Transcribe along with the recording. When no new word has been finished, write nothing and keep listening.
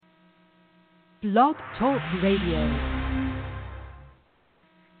Blog Talk Radio.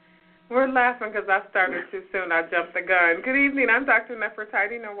 We're laughing because I started too soon. I jumped the gun. Good evening. I'm Dr.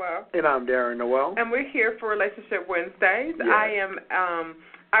 Nefertiti Noel. And I'm Darren Noel. And we're here for Relationship Wednesdays. Yes.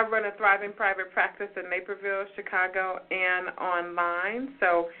 I run a thriving private practice in Naperville, Chicago, and online.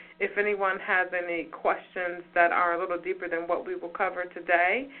 So if anyone has any questions that are a little deeper than what we will cover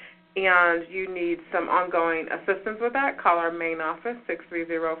today, and you need some ongoing assistance with that, call our main office,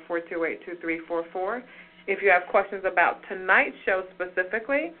 630-428-2344. If you have questions about tonight's show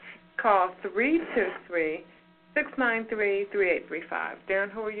specifically, call 323-693-3835.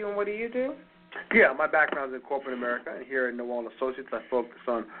 Darren, who are you and what do you do? Yeah, my background is in corporate America, and here at Noel Associates, I focus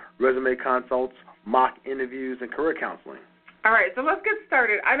on resume consults, mock interviews, and career counseling. All right, so let's get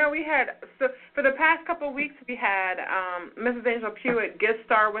started. I know for the past couple of weeks, we had Mrs. Angel Pewitt guest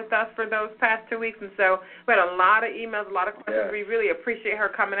star with us for those past 2 weeks, and so we had a lot of emails, a lot of questions. Yes. We really appreciate her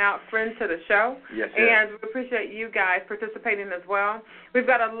coming out, friend to the show. Yes, and we appreciate you guys participating as well. We've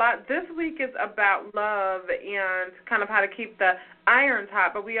got a lot. This week is about love and kind of how to keep the irons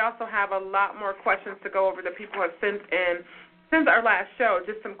hot, but we also have a lot more questions to go over that people have sent in since our last show,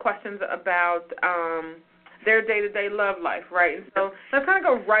 just some questions about their day-to-day love life, right? And so let's kind of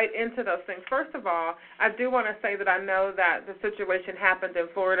go right into those things. First of all, I do want to say that I know that the situation happened in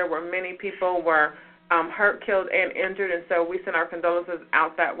Florida where many people were hurt, killed, and injured, and so we send our condolences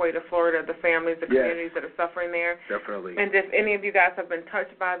out that way to Florida, the families, the communities that are suffering there. Definitely. And if any of you guys have been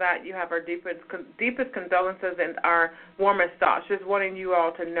touched by that, you have our deepest condolences and our warmest thoughts. Just wanting you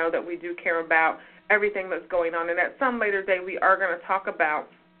all to know that we do care about everything that's going on. And at some later day, we are going to talk about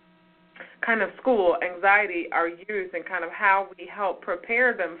kind of school, anxiety, our youth, and kind of how we help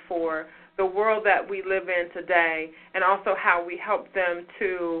prepare them for the world that we live in today, and also how we help them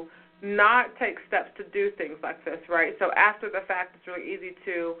to not take steps to do things like this, right? So after the fact, it's really easy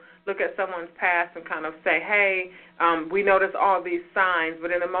to look at someone's past and kind of say, hey, we notice all these signs,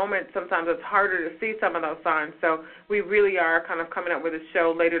 but in the moment, sometimes it's harder to see some of those signs. So we really are kind of coming up with a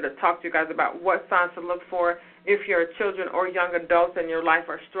show later to talk to you guys about what signs to look for if your children or young adults in your life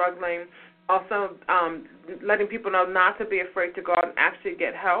are struggling. Also, letting people know not to be afraid to go out and actually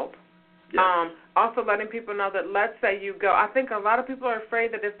get help. Yes. Also letting people know that, let's say you go, I think a lot of people are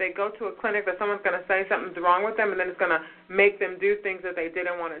afraid that if they go to a clinic that someone's going to say something's wrong with them and then it's going to make them do things that they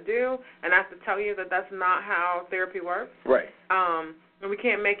didn't want to do. And I have to tell you that that's not how therapy works. Right. And we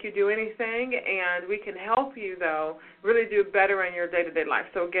can't make you do anything, and we can help you, though, really do better in your day-to-day life.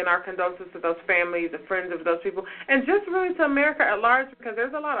 So, again, our condolences to those families, the friends of those people, and just really to America at large, because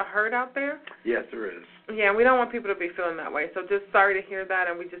there's a lot of hurt out there. Yes, there is. Yeah, and we don't want people to be feeling that way. So just sorry to hear that,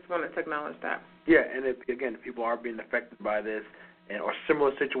 and we just wanted to acknowledge that. Yeah, and if people are being affected by this or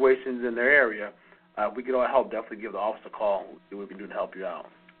similar situations in their area, we can all help. Definitely give the office a call. See what we can do to help you out.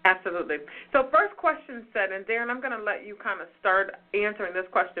 Absolutely. So first question said, and Darren, I'm going to let you kind of start answering this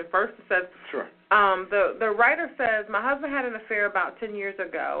question first. It says, sure. The writer says, my husband had an affair about 10 years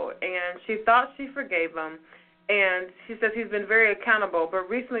ago, and she thought she forgave him, and she says he's been very accountable, but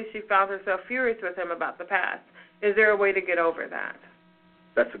recently she found herself furious with him about the past. Is there a way to get over that?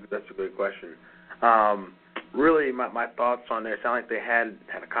 That's a good question. Really, my thoughts on there sound like they had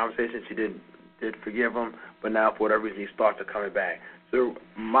a conversation. She did forgive him, but now for whatever reason his thoughts are coming back. So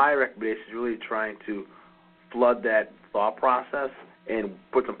my recommendation is really trying to flood that thought process and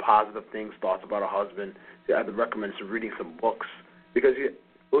put some positive thoughts about her husband. I would recommend some reading some books because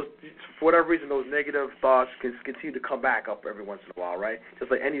for whatever reason those negative thoughts can continue to come back up every once in a while, right? Just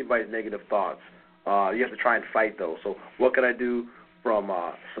like anybody's negative thoughts, you have to try and fight those. So what can I do from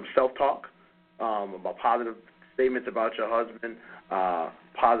some self-talk, about positive statements about your husband,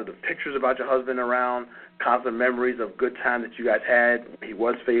 positive pictures about your husband around, constant memories of good time that you guys had. He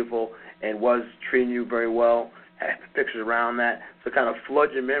was faithful and was treating you very well. Have pictures around that. So kind of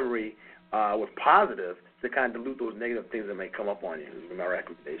flood your memory with positive to kind of dilute those negative things that may come up on you is my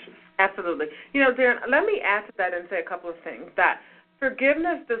recommendation. Absolutely. You know, Darren, let me add to that and say a couple of things. That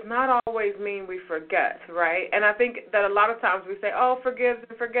forgiveness does not always mean we forget, right? And I think that a lot of times we say, oh, forgives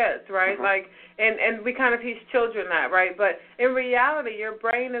and forgets, right? Mm-hmm. And we kind of teach children that, right? But in reality, your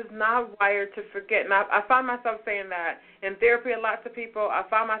brain is not wired to forget. And I find myself saying that in therapy a lot to people. I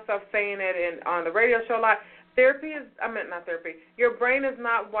find myself saying it on the radio show a lot. Your brain is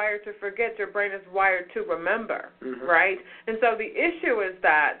not wired to forget. Your brain is wired to remember, mm-hmm. right? And so the issue is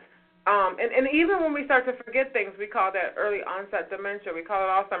that and even when we start to forget things, we call that early onset dementia. We call it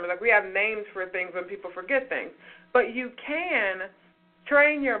Alzheimer's. Like we have names for things when people forget things. But you can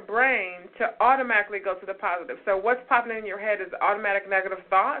train your brain to automatically go to the positive. So what's popping in your head is automatic negative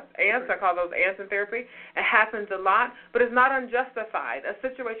thoughts, ants. I call those ants in therapy. It happens a lot, but it's not unjustified. A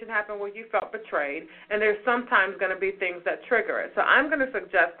situation happened where you felt betrayed, and there's sometimes going to be things that trigger it. So I'm going to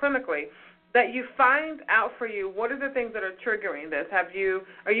suggest clinically that you find out for you what are the things that are triggering this.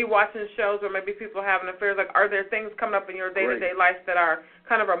 Are you watching shows where maybe people are having affairs? Like, are there things coming up in your day-to-day life that are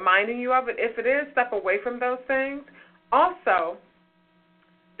kind of reminding you of it? If it is, step away from those things. Also,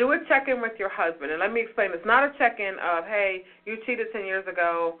 do a check-in with your husband. And let me explain. It's not a check-in of, hey, you cheated 10 years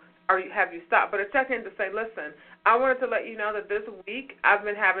ago, or have you stopped? But a check-in to say, listen, I wanted to let you know that this week I've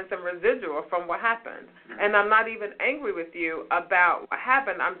been having some residual from what happened. And I'm not even angry with you about what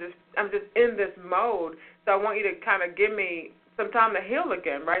happened. I'm just in this mode. So I want you to kind of give me some time to heal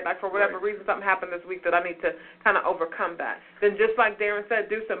again, right? Like, for whatever reason, something happened this week that I need to kind of overcome that. Then just like Darren said,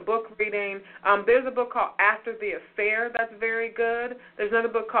 do some book reading. There's a book called After the Affair that's very good. There's another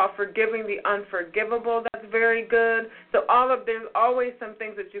book called Forgiving the Unforgivable that's very good. So there's always some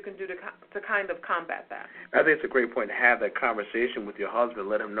things that you can do to kind of combat that. I think it's a great point to have that conversation with your husband,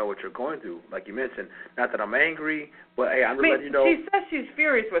 let him know what you're going through. Like you mentioned, not that I'm angry, but, hey, I'm just letting you know. She says she's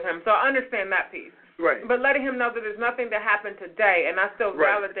furious with him, so I understand that piece. Right. But letting him know that there's nothing that happened today, and I still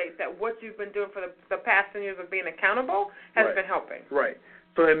validate that what you've been doing for the past 10 years of being accountable has been helping. Right.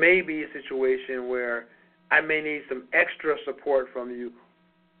 So it may be a situation where I may need some extra support from you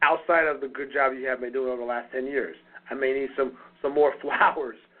outside of the good job you have been doing over the last 10 years. I may need some more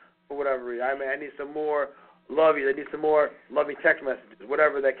flowers for whatever reason. I need some more love you. I need some more loving text messages,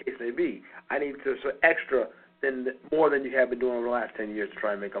 whatever that case may be. I need some extra more than you have been doing over the last 10 years to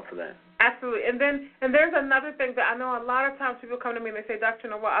try and make up for that. Absolutely. And there's another thing that I know a lot of times people come to me and they say, Dr.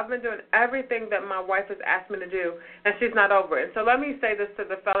 Noel, I've been doing everything that my wife has asked me to do, and she's not over it. And so let me say this to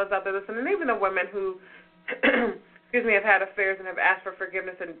the fellas out there listening, and even the women who, have had affairs and have asked for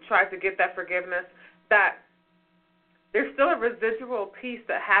forgiveness and tried to get that forgiveness, that there's still a residual piece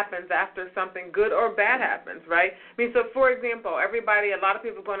that happens after something good or bad happens, right? I mean, so for example, a lot of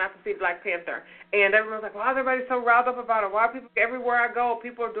people going out to see Black Panther, and everyone's like, why is everybody so riled up about it? Why are people, everywhere I go,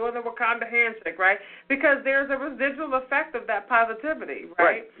 people are doing the Wakanda handshake, right? Because there's a residual effect of that positivity,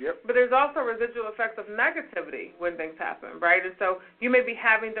 right? Yep. But there's also residual effects of negativity when things happen, right? And so you may be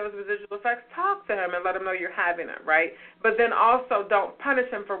having those residual effects. Talk to him and let him know you're having it, right? But then also don't punish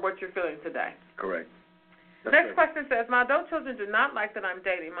him for what you're feeling today. Correct. Next question says, my adult children do not like that I'm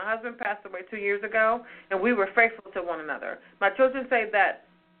dating. My husband passed away 2 years ago, and we were faithful to one another. My children say that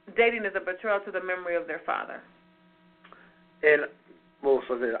dating is a betrayal to the memory of their father. And, well,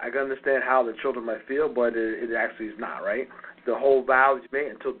 so I can understand how the children might feel, but it actually is not, right? The whole vow that you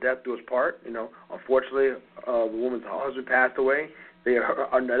made until death do us part, unfortunately, the woman's husband passed away. They are,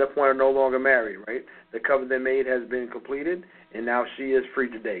 at that point, are no longer married, right? The covenant they made has been completed, and now she is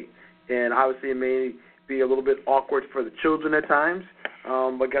free to date. And obviously it may be a little bit awkward for the children at times,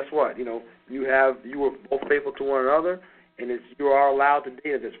 but guess what? You were both faithful to one another, and you are allowed to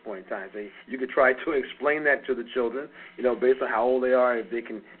date at this point in time. So you could try to explain that to the children, based on how old they are, if they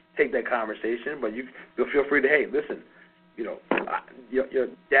can take that conversation. But you'll feel free to, hey, listen, your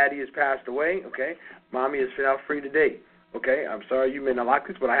daddy has passed away, okay? Mommy is now free to date, okay? I'm sorry you may not like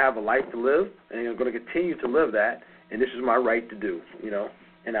this, but I have a life to live, and I'm going to continue to live that, and this is my right to do,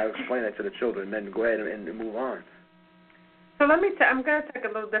 And I'll explain that to the children, and then go ahead and move on. So I'm going to take a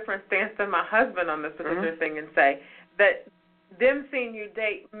little different stance than my husband on this particular thing and say that them seeing you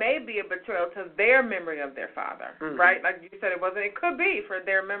date may be a betrayal to their memory of their father, right? Like you said, it could be for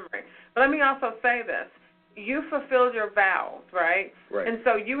their memory. But let me also say this. You fulfilled your vows, right? Right. And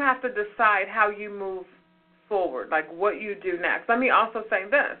so you have to decide how you move forward, like what you do next. Let me also say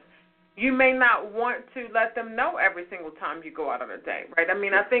this. You may not want to let them know every single time you go out on a date, right? I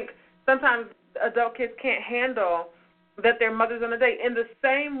mean, I think sometimes adult kids can't handle that their mother's on a date in the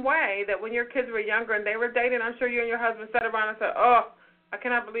same way that when your kids were younger and they were dating, I'm sure you and your husband sat around and said, oh, I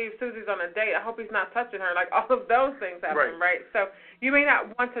cannot believe Susie's on a date. I hope he's not touching her. Like, all of those things happen, right? So you may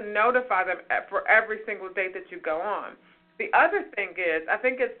not want to notify them for every single date that you go on. The other thing is, I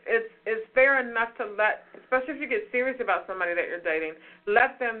think it's fair enough to let, especially if you get serious about somebody that you're dating,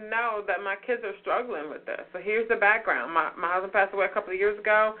 let them know that my kids are struggling with this. So here's the background. My husband passed away a couple of years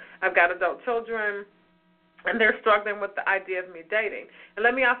ago. I've got adult children, and they're struggling with the idea of me dating. And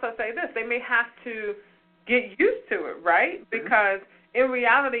let me also say this. They may have to get used to it, right? Because in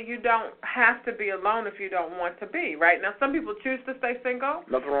reality, you don't have to be alone if you don't want to be, right? Now, some people choose to stay single,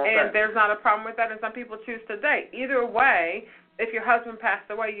 nothing wrong with and that. There's not a problem with that, and some people choose to date. Either way, if your husband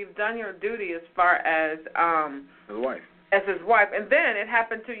passed away, you've done your duty as far as as a wife. as his wife. And then it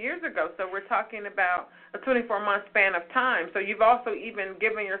happened 2 years ago, so we're talking about a 24-month span of time. So you've also even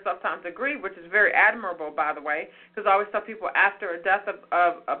given yourself time to grieve, which is very admirable, by the way, because I always tell people after a death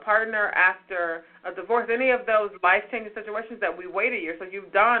of a partner, after a divorce, any of those life-changing situations that we wait a year. So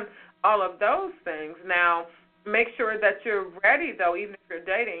you've done all of those things. Now, make sure that you're ready, though, even if you're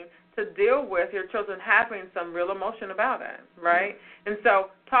dating, to deal with your children having some real emotion about it, right? And so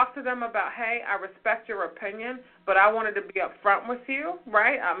talk to them about, hey, I respect your opinion, but I wanted to be up front with you,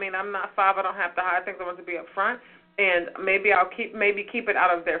 right? I mean, I'm not 5, I don't have to hide things. I want to be up front, and maybe I'll keep it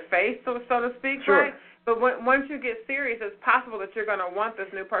out of their face, so to speak, sure. right? But once you get serious, it's possible that you're going to want this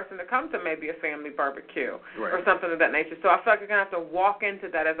new person to come to maybe a family barbecue right. or something of that nature. So I feel like you're going to have to walk into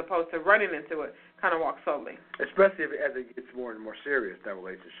that as opposed to running into it, kind of walk slowly. Especially as it gets more and more serious, that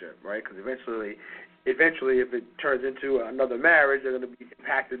relationship, right? Because eventually, if it turns into another marriage, they're going to be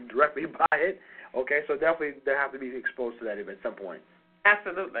impacted directly by it. Okay, so definitely they have to be exposed to that at some point.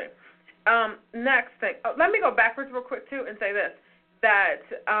 Absolutely. Next thing, let me go backwards real quick, too, and say this, that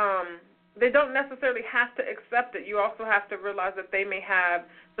they don't necessarily have to accept it. You also have to realize that they may have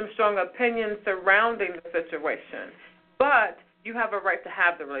some strong opinions surrounding the situation. But you have a right to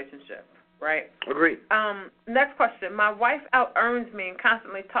have the relationship, right? Agreed. Next question. My wife out-earns me and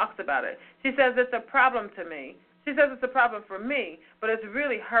constantly talks about it. She says it's a problem to me. She says it's a problem for me, but it's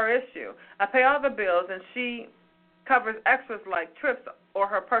really her issue. I pay all the bills, and she covers extras like trips or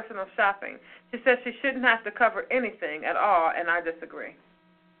her personal shopping. She says she shouldn't have to cover anything at all, and I disagree.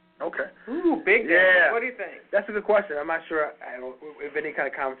 Okay. Ooh, big deal. Yeah. What do you think? That's a good question. I'm not sure if any kind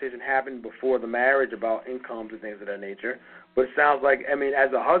of conversation happened before the marriage about incomes and things of that nature. But it sounds like, I mean,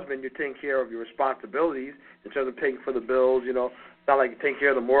 as a husband, you're taking care of your responsibilities in terms of paying for the bills. You know, it's not like you're taking care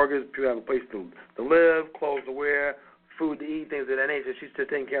of the mortgage, people have a place to live, clothes to wear, food to eat, things of that nature. She's still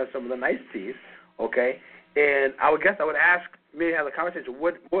taking care of some of the niceties, okay? And I would ask, maybe have a conversation,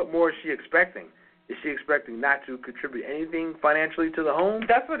 what more is she expecting? Is she expecting not to contribute anything financially to the home?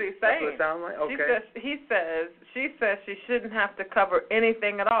 That's what he's saying. That's what it sounds like? Okay. She says she shouldn't have to cover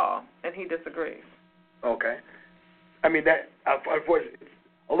anything at all, and he disagrees. Okay. I mean, that unfortunately, it's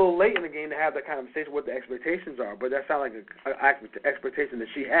a little late in the game to have that conversation what the expectations are, but that sounds like an expectation that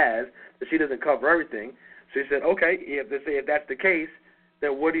she has, that she doesn't cover everything. So he said, okay, if that's the case,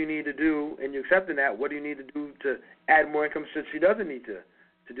 then what do you need to do, and you're accepting that, what do you need to do to add more income since she doesn't need to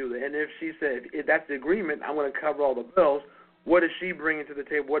do that? And if she said, if that's the agreement, I'm going to cover all the bills, what is she bringing to the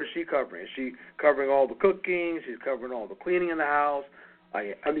table? What is she covering? Is she covering all the cooking? She's covering all the cleaning in the house? Are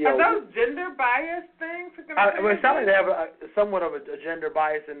those gender bias things? It sounds like they have somewhat of a gender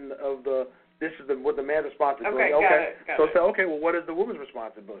bias what the man's responsibility. Okay. Got it. Say, okay, well, what is the woman's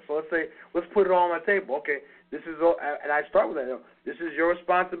responsibility? So let's put it all on the table. Okay, this is all, and I start with that. This is your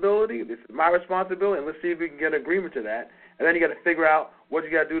responsibility. This is my responsibility, and let's see if we can get an agreement to that. And then you got to figure out what you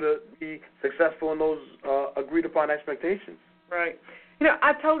got to do to be successful in those agreed upon expectations. Right. You know,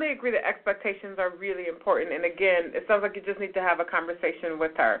 I totally agree that expectations are really important. And, again, it sounds like you just need to have a conversation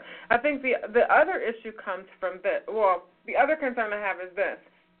with her. I think the other issue comes from this. Well, the other concern I have is this.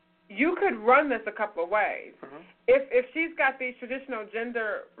 You could run this a couple of ways. Mm-hmm. If she's got these traditional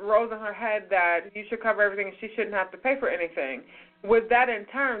gender roles in her head that you should cover everything and she shouldn't have to pay for anything, with that in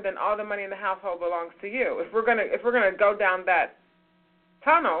turn, then all the money in the household belongs to you. If we're gonna go down that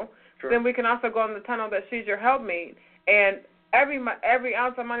tunnel, sure, then we can also go in the tunnel that she's your helpmeet, and every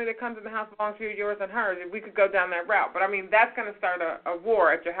ounce of money that comes in the house belongs to you, yours and hers. We could go down that route, but I mean that's going to start a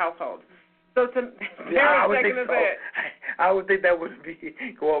war at your household. So I would think so. I would think that wouldn't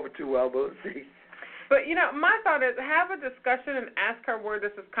go over too well, but let's see. But you know, my thought is have a discussion and ask her where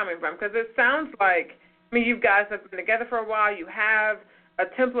this is coming from, because it sounds like, I mean, you guys have been together for a while. You have a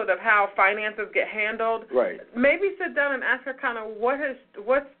template of how finances get handled. Right. Maybe sit down and ask her kind of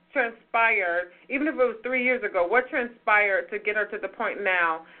what's transpired, even if it was 3 years ago, what transpired to get her to the point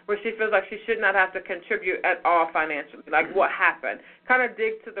now where she feels like she should not have to contribute at all financially? Like, what happened? Kind of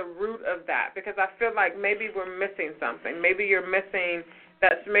dig to the root of that, because I feel like maybe we're missing something. Maybe you're missing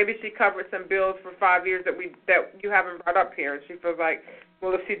that. Maybe she covered some bills for 5 years that you haven't brought up here, and she feels like,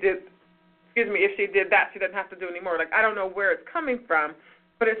 well, if she did that, she doesn't have to do anymore. Like, I don't know where it's coming from,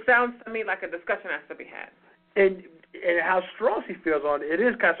 but it sounds to me like a discussion has to be had. And how strong she feels on it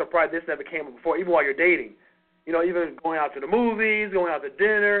is kind of surprised this never came up before, even while you're dating. You know, even going out to the movies, going out to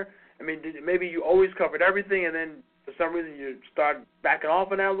dinner. I mean, maybe you always covered everything, and then for some reason you start backing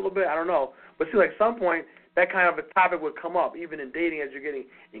off on that a little bit. I don't know. But see, like, some point, that kind of a topic would come up, even in dating as you're getting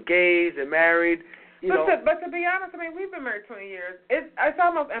engaged and married. But to be honest, I mean, we've been married 20 years. It's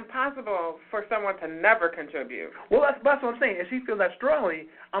almost impossible for someone to never contribute. Well, that's what I'm saying. If she feels that strongly,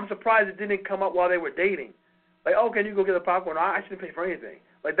 I'm surprised it didn't come up while they were dating. Like, oh, can you go get the popcorn? I shouldn't pay for anything.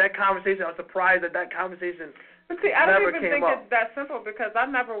 Like that conversation, I was surprised that conversation But see, I don't never even came think up. it's that simple because I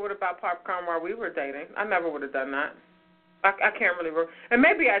never would have bought popcorn while we were dating. I never would have done that. I can't really remember. And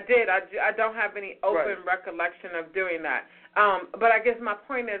maybe I did. I don't have any open recollection of doing that. But I guess my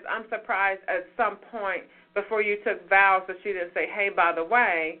point is I'm surprised at some point before you took vows that she didn't say, hey, by the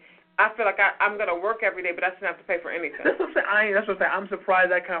way, I feel like I'm going to work every day, but I shouldn't have to pay for anything. That's what I'm saying. I'm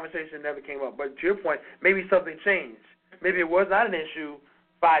surprised that conversation never came up. But to your point, maybe something changed. Maybe it was not an issue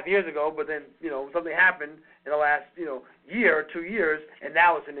 5 years ago, but then, something happened in the last, year or 2 years, and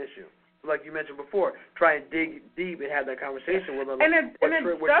now it's an issue. Like you mentioned before, try and dig deep and have that conversation with them. And it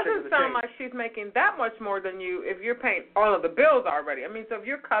doesn't sound like she's making that much more than you if you're paying all of the bills already. I mean, so if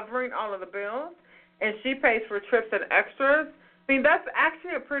you're covering all of the bills and she pays for trips and extras, I mean, that's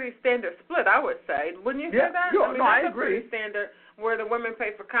actually a pretty standard split, I would say. Wouldn't you say that? I that's agree. A pretty standard where the women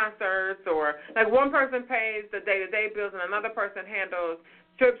pay for concerts or, like, one person pays the day-to-day bills and another person handles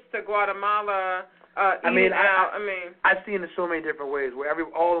trips to Guatemala, I've seen it so many different ways where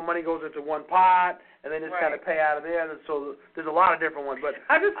all the money goes into one pot and then just kind of pay out of there. So there's a lot of different ones. But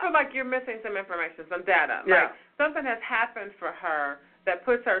I just feel like you're missing some information, some data. Yeah. Like something has happened for her that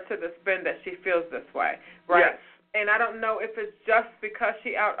puts her to the spin that she feels this way, right? Yes. And I don't know if it's just because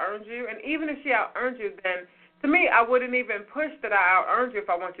she out-earned you. And even if she out-earned you, then to me, I wouldn't even push that I out-earned you if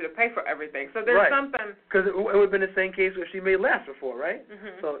I want you to pay for everything. So there's something. Because it would have been the same case if she made less before, right?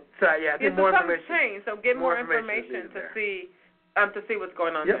 Mm-hmm. So I think more information. Changed, so get more information to see what's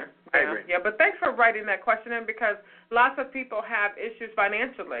going on there. I agree. Yeah, but thanks for writing that question in because lots of people have issues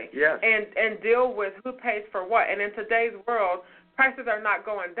financially. Yes. And deal with who pays for what. And in today's world, prices are not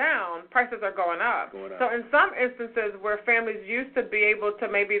going down, prices are going up. So in some instances where families used to be able to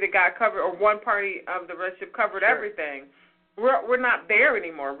maybe the guy covered or one party of the relationship covered everything, we're not there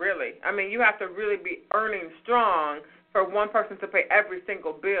anymore, really. I mean, you have to really be earning strong for one person to pay every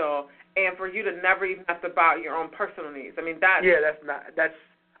single bill and for you to never even have to buy your own personal needs. I mean,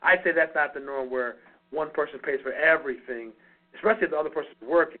 I'd say that's not the norm where one person pays for everything, especially if the other person's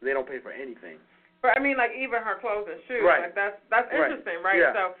working, they don't pay for anything. But I mean, like even her clothes and shoes, like that's interesting, right?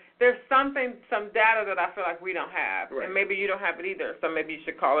 Yeah. So there's some data that I feel like we don't have, and maybe you don't have it either. So maybe you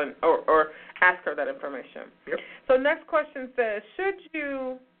should call in or ask her that information. Yep. So next question says, should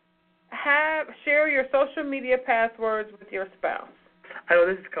you share your social media passwords with your spouse? I know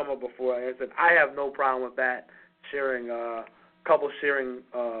this has come up before. I said I have no problem with that. Couples sharing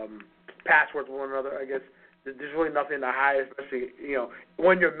passwords with one another. I guess. There's really nothing to hide, especially,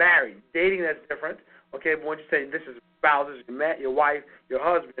 when you're married. Dating, that's different, okay? But when you say this is spouse, this is your wife, your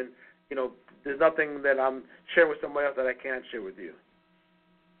husband, there's nothing that I'm sharing with somebody else that I can't share with you.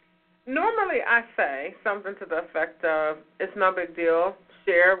 Normally I say something to the effect of, it's no big deal,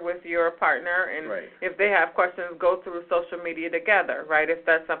 share with your partner, and if they have questions, go through social media together, right, if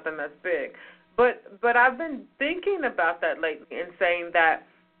that's something that's big. But I've been thinking about that lately and saying that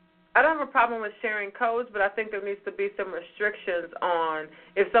I don't have a problem with sharing codes, but I think there needs to be some restrictions on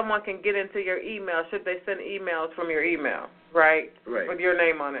if someone can get into your email, should they send emails from your email, right? With your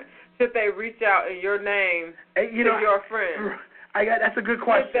name on it. Should they reach out in your name to your friend? That's a good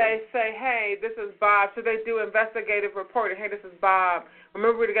question. Should they say, hey, this is Bob? Should they do investigative reporting? Hey, this is Bob.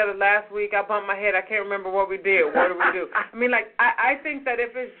 Remember we were together last week? I bumped my head. I can't remember what we did. What did we do? I mean, I think that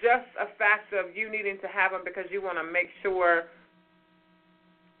if it's just a fact of you needing to have them because you want to make sure –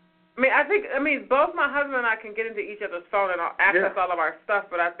 I mean, both my husband and I can get into each other's phone and access all of our stuff,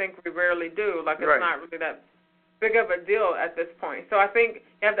 but I think we rarely do. Like, it's not really that big of a deal at this point. So I think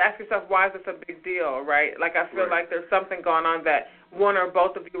you have to ask yourself, why is this a big deal, right? Like, I feel like there's something going on that one or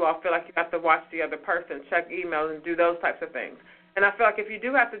both of you all feel like you have to watch the other person, check emails, and do those types of things. And I feel like if you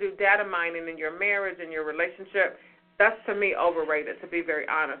do have to do data mining in your marriage and your relationship, that's, to me, overrated, to be very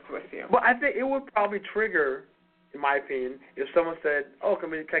honest with you. Well, I think it would probably trigger, in my opinion, if someone said, oh,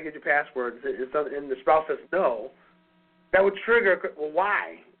 can I get your password, and the spouse says no, that would trigger, well,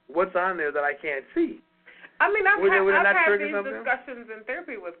 why? What's on there that I can't see? I mean, I've had these something? discussions in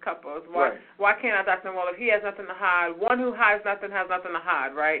therapy with couples. Why can't I talk to him? Well, if he has nothing to hide, one who hides nothing has nothing to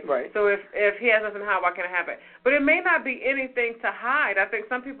hide, right? So if he has nothing to hide, why can't I have it? But it may not be anything to hide. I think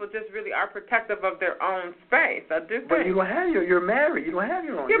some people just really are protective of their own space. I do think. But you don't have you're married. You don't have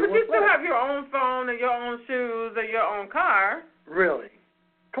your own. Yeah, but you still have your own phone and your own shoes and your own car. Really?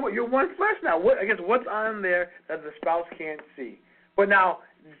 Come on, you're one flesh now. What's on there that the spouse can't see? But now,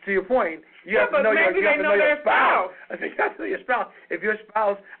 to your point, you have to know your spouse. I think you have to know your spouse. If your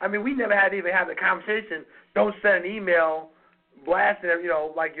spouse, we never had to even have the conversation. Don't send an email blasting,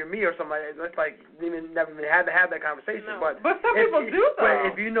 like you're me or something like that. It's like we never even had to have that conversation. No. But some people do, though.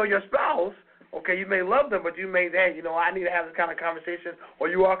 But if you know your spouse, okay, you may love them, but you may, hey, I need to have this kind of conversation, or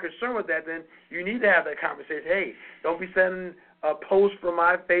you are concerned with that, then you need to have that conversation. Hey, don't be sending a post from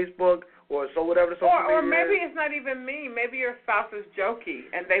my Facebook or whatever the social media or maybe is. it's not even me. Maybe your spouse is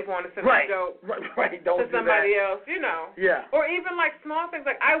jokey and they want to send right. a joke right. Don't to do somebody that. else, Yeah. Or even like small things.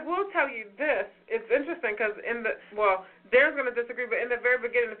 Like I will tell you this. It's interesting because Darren's going to disagree, but in the very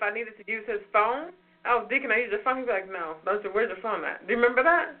beginning, if I needed to use his phone, Deacon, I use your phone. He'd be like, no, where's your phone at? Do you remember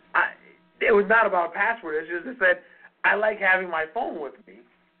that? It was not about a password. It's just that I like having my phone with me.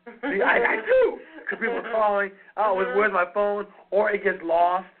 See, I do. Because people are calling, where's my phone? Or it gets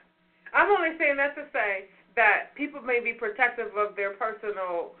lost. I'm only saying that to say that people may be protective of their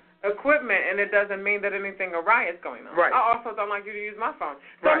personal equipment, and it doesn't mean that anything awry is going on. Right. I also don't like you to use my phone.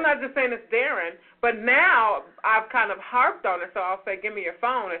 So right. I'm not just saying it's Darren, but now I've kind of harped on it, so I'll say, give me your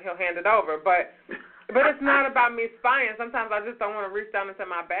phone, and he'll hand it over. But it's not about me spying. Sometimes I just don't want to reach down into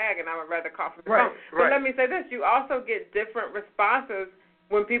my bag, and I would rather call from the phone. But let me say this. You also get different responses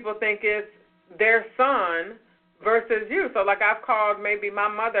when people think it's their son versus you. So, like, I've called maybe my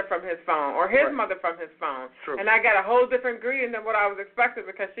mother from his phone or his mother from his phone. True. And I got a whole different greeting than what I was expecting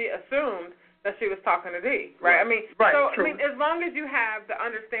because she assumed that she was talking to D, right? I mean, as long as you have the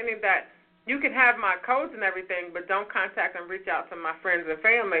understanding that you can have my codes and everything, but don't contact and reach out to my friends and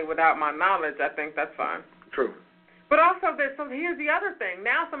family without my knowledge, I think that's fine. True. But also, here's the other thing.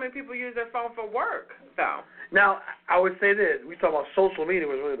 Now so many people use their phone for work, though. Now, I would say this. We talk about social media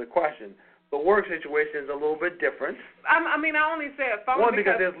was really the question. The work situation is a little bit different. I only say a phone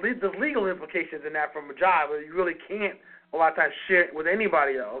because there's legal implications in that from a job. You really can't a lot of times share it with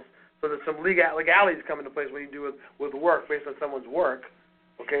anybody else. So there's some legalities come into place when you do it with work based on someone's work.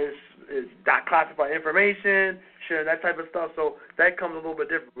 Okay, it's not classified information, sharing that type of stuff. So that comes a little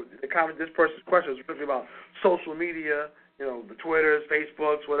bit different. This person's question is really about social media. The Twitters,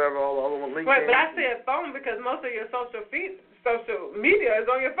 Facebooks, whatever, all the LinkedIn. Right, but I say a phone because most of your social media is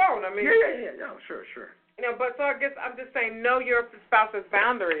on your phone. Yeah. No, sure. But so I guess I'm just saying, know your spouse's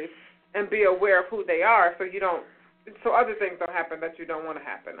boundaries and be aware of who they are, so other things don't happen that you don't want to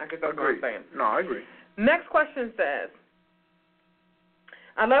happen. I guess that's what I'm saying. No, I agree. Next question says,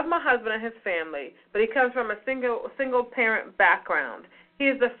 I love my husband and his family, but he comes from a single parent background. He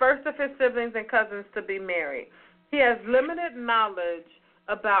is the first of his siblings and cousins to be married. He has limited knowledge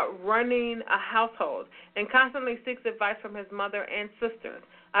about running a household and constantly seeks advice from his mother and sisters.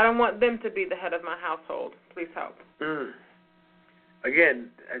 I don't want them to be the head of my household. Please help. Again,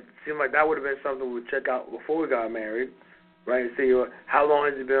 it seemed like that would have been something we would check out before we got married, right? See how long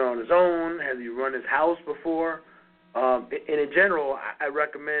has he been on his own? Has he run his house before? And in general, I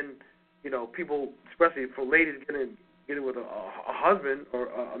recommend, people, especially for ladies getting with a husband or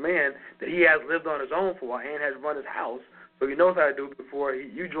a man, that he has lived on his own for a while and has run his house, so he knows how to do it before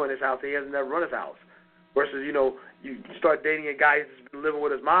you join his house. He has never run his house. Versus, you start dating a guy who's been living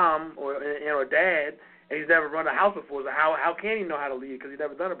with his mom or dad, and he's never run a house before. So how can he know how to lead? Because he's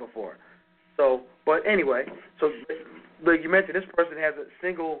never done it before. So, but anyway, like you mentioned, this person has a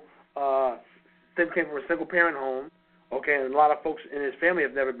came from a single parent home. Okay, and a lot of folks in his family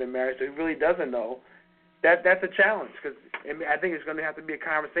have never been married, so he really doesn't know. That's a challenge because I think it's going to have to be a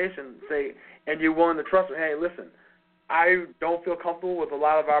conversation. And you're willing to trust him. Hey, listen, I don't feel comfortable with a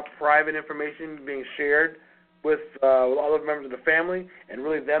lot of our private information being shared with other members of the family, and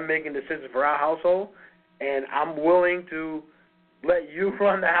really them making decisions for our household. And I'm willing to let you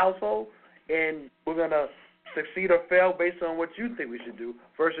run the household, and we're going to succeed or fail based on what you think we should do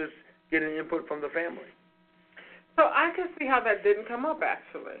versus getting input from the family. So I can see how that didn't come up,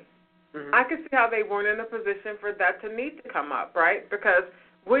 actually. Mm-hmm. I can see how they weren't in a position for that to need to come up, right? Because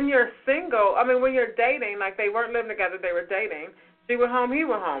when you're single, when you're dating, like they weren't living together, they were dating. She went home, he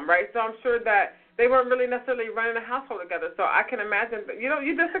went home, right? So I'm sure that they weren't really necessarily running a household together. So I can imagine,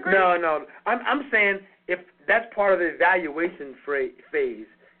 you disagree? No. I'm saying if that's part of the evaluation phase,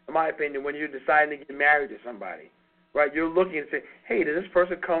 in my opinion, when you're deciding to get married to somebody. Right, you're looking and say, hey, does this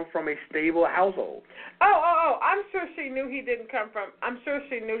person come from a stable household? Oh, I'm sure she knew he came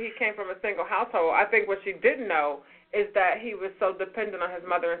from a single household. I think what she didn't know is that he was so dependent on his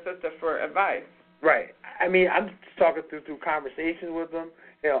mother and sister for advice. Right. I'm just talking through conversations with them.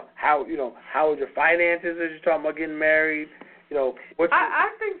 How are your finances as you're talking about getting married? I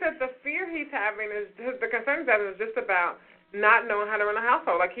think that the fear he's having the concern he's having is just about not knowing how to run a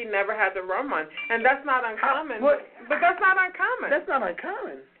household. Like he never had to run one. And that's not uncommon. But that's not uncommon. That's not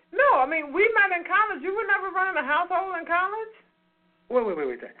uncommon. No, we met in college. You were never running a household in college?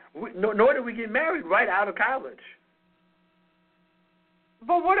 Wait. Nor did we get married right out of college.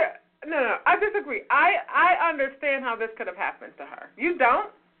 But no, I disagree. I understand how this could have happened to her. You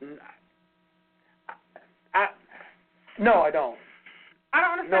don't? No, I don't. I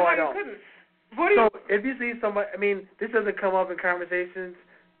don't understand how you couldn't. What do you? So if you see somebody, I mean, this doesn't come up in conversations,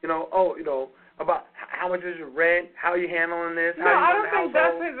 about how much is your rent, how are you handling this, No, I don't think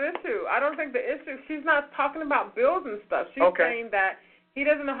that's his issue. I don't think the issue, she's not talking about bills and stuff. She's saying that he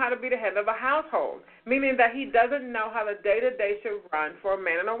doesn't know how to be the head of a household, meaning that he doesn't know how the day-to-day should run for a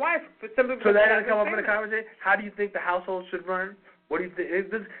man and a wife. So that doesn't come up in the conversation? How do you think the household should run? What do you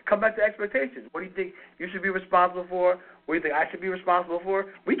think? Come back to expectations. What do you think you should be responsible for? What do you think I should be responsible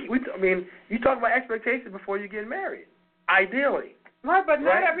for? I mean, you talk about expectations before you get married, ideally. Right, but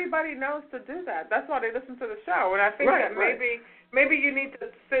not everybody knows to do that. That's why they listen to the show. And I think that maybe you need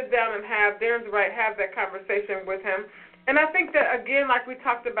to sit down and have that conversation with him. And I think that, again, like we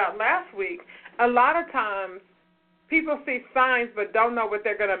talked about last week, a lot of times people see signs but don't know what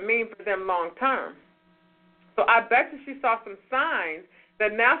they're going to mean for them long term. So I bet you she saw some signs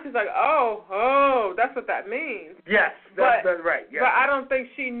that now she's like, oh, that's what that means. Yes, that's right. Yes. But I don't think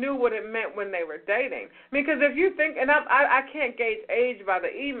she knew what it meant when they were dating. Because if you think, and I can't gauge age by the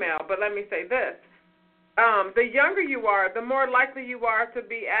email, but let me say this. The younger you are, the more likely you are to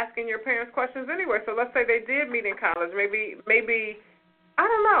be asking your parents questions anyway. So let's say they did meet in college. Maybe I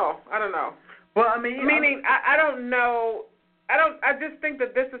don't know. Well, I mean, I don't know. I just think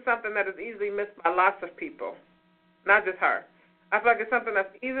that this is something that is easily missed by lots of people, not just her. I feel like it's something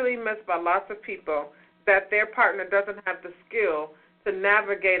that's easily missed by lots of people, that their partner doesn't have the skill to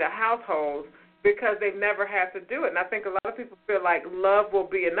navigate a household because they've never had to do it. And I think a lot of people feel like love will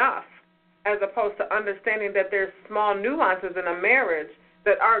be enough, as opposed to understanding that there's small nuances in a marriage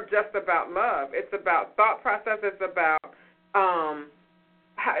that aren't just about love. It's about thought process. It's about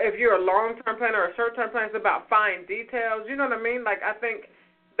if you're a long-term planner or a short-term planner, it's about fine details. You know what I mean? Like, I think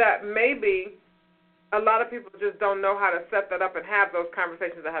that maybe a lot of people just don't know how to set that up and have those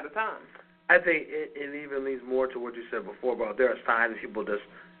conversations ahead of time. I think it even leads more to what you said before about there are signs that people just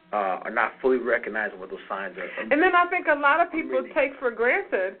are not fully recognizing what those signs are. And then I think a lot of people take for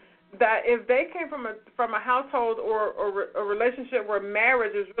granted that if they came from a household or a relationship where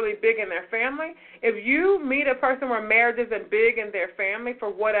marriage is really big in their family, if you meet a person where marriage isn't big in their family for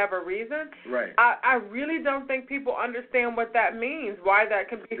whatever reason, I really don't think people understand what that means, why that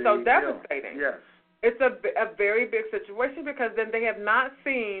can be so devastating. Yes. It's a very big situation because then they have not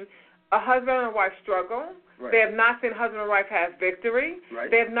seen a husband and a wife struggle. Right. They have not seen husband and wife have victory. Right.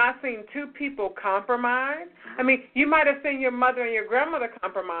 They have not seen two people compromise. I mean, you might have seen your mother and your grandmother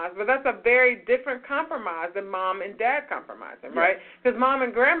compromise, but that's a very different compromise than mom and dad compromising, right? Because mom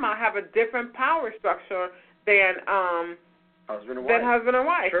and grandma have a different power structure than husband and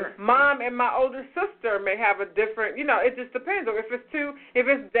wife. Sure. Mom and my older sister may have a different, it just depends. Or if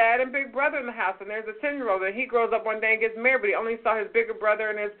it's dad and big brother in the house and there's a 10-year-old and he grows up one day and gets married, but he only saw his bigger brother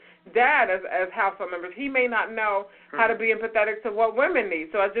and his dad as household members, he may not know how to be empathetic to what women need.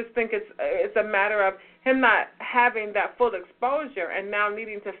 So I just think it's a matter of him not having that full exposure and now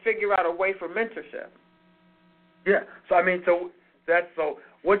needing to figure out a way for mentorship. Yeah. So I mean,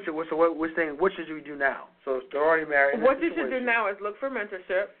 what should we do now? So they're already married. What you should do now is look for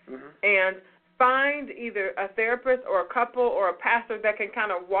mentorship and find either a therapist or a couple or a pastor that can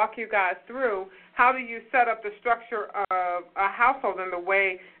kind of walk you guys through how do you set up the structure of a household in the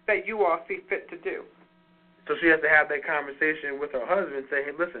way that you all see fit to do. So she has to have that conversation with her husband and say,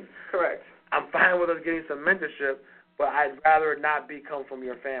 hey, listen. Correct. I'm fine with us getting some mentorship, but I'd rather it not come from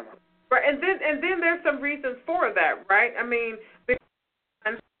your family. Right, and then there's some reasons for that, right? I mean, the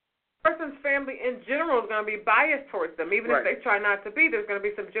person's family in general is going to be biased towards them. Even if they try not to be, there's going to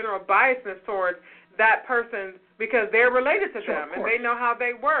be some general biasness towards that person because they're related to them and they know how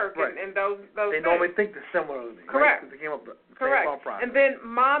they work and those they things. normally think similarly. Correct. Right? They came up with the Correct. same thought process. And then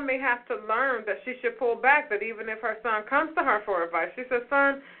mom may have to learn that she should pull back, that even if her son comes to her for advice, she says,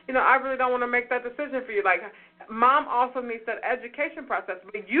 son, I really don't want to make that decision for you. Like, mom also needs that education process,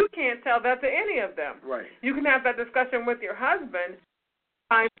 but you can't tell that to any of them. Right. You can have that discussion with your husband,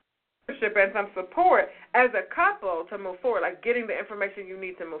 find leadership and some support as a couple to move forward, like getting the information you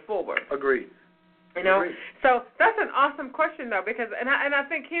need to move forward. Agreed. Agreed. So that's an awesome question, though, because and I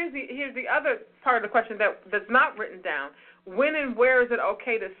think here's the other part of the question that's not written down. When and where is it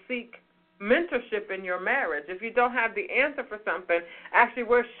okay to seek mentorship in your marriage? If you don't have the answer for something, actually,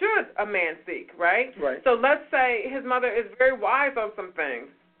 where should a man seek, right? Right. So let's say his mother is very wise on some things.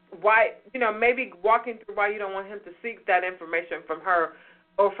 Why, maybe walking through why you don't want him to seek that information from her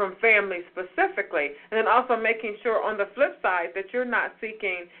or from family specifically, and then also making sure on the flip side that you're not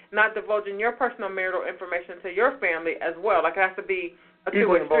divulging your personal marital information to your family as well. Like, it has to be a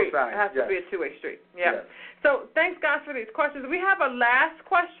two-way both street. sides. It has yes. to be a two-way street. Yeah. Yes. So thanks, guys, for these questions. We have a last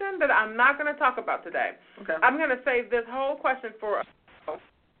question that I'm not going to talk about today. Okay. I'm going to save this whole question for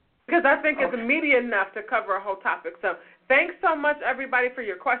because I think it's meaty enough to cover a whole topic. So thanks so much, everybody, for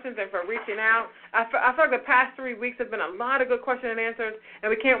your questions and for reaching out. I feel like the past 3 weeks have been a lot of good questions and answers, and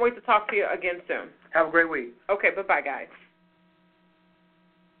we can't wait to talk to you again soon. Have a great week. Okay, bye-bye, guys.